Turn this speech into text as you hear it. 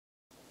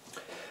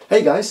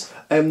Hey guys,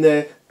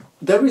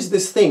 there is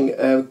this thing,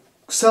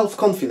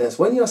 self-confidence.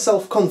 When you're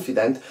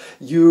self-confident,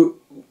 you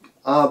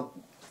are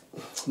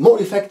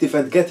more effective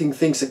at getting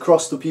things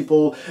across to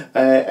people,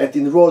 at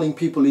enrolling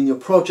people in your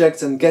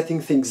projects and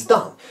getting things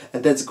done,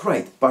 and that's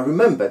great. But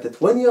remember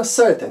that when you're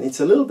certain, it's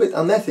a little bit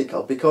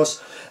unethical,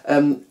 because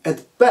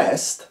at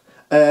best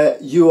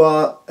you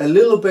are a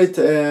little bit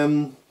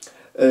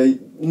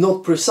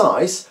not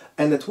precise,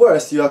 and at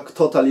worst you are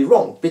totally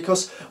wrong,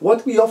 because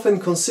what we often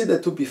consider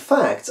to be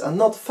facts are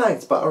not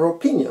facts but are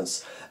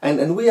opinions.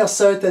 And we are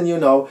certain, you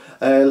know,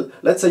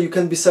 let's say you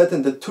can be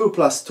certain that 2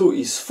 + 2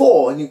 is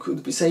 4, and you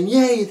could be saying,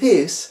 yeah, it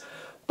is.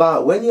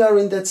 But when you are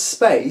in that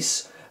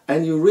space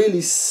and you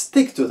really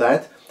stick to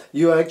that,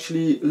 you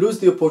actually lose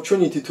the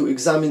opportunity to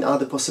examine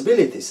other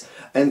possibilities.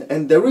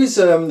 And there is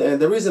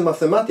a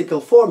mathematical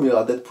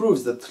formula that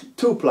proves that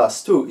 2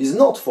 + 2 is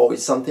not 4,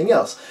 it's something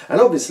else. And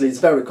obviously it's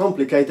very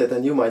complicated,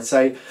 and you might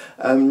say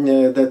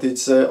that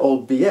it's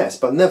all BS,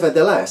 but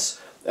nevertheless,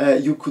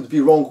 you could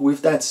be wrong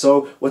with that.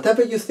 So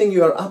whatever you think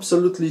you are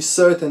absolutely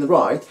certain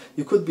right,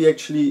 you could be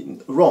actually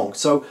wrong.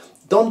 So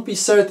don't be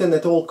certain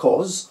at all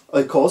cost.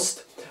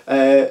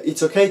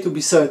 It's okay to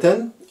be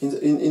certain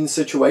in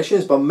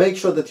situations, but make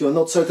sure that you're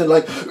not certain,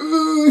 like,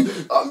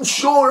 I'm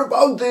sure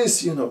about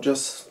this, you know,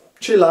 just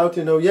chill out,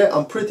 you know, yeah,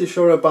 I'm pretty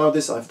sure about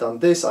this, I've done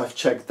this, I've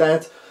checked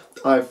that,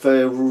 I've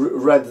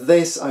read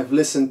this, I've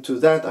listened to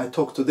that, I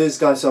talked to this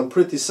guy, so I'm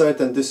pretty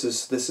certain this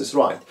is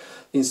right.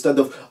 Instead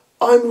of,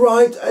 I'm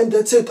right and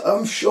that's it,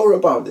 I'm sure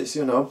about this,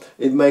 you know.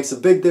 It makes a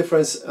big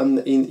difference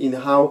in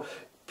how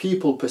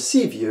people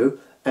perceive you,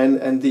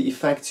 and the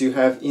effects you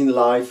have in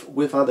life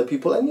with other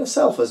people and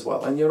yourself as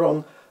well, and your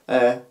own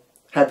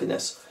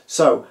happiness.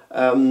 So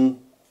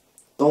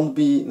don't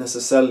be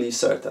necessarily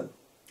certain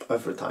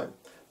every time,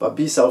 but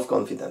be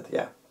self-confident,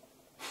 yeah.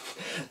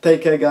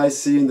 Take care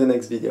guys, see you in the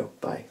next video,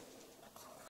 bye.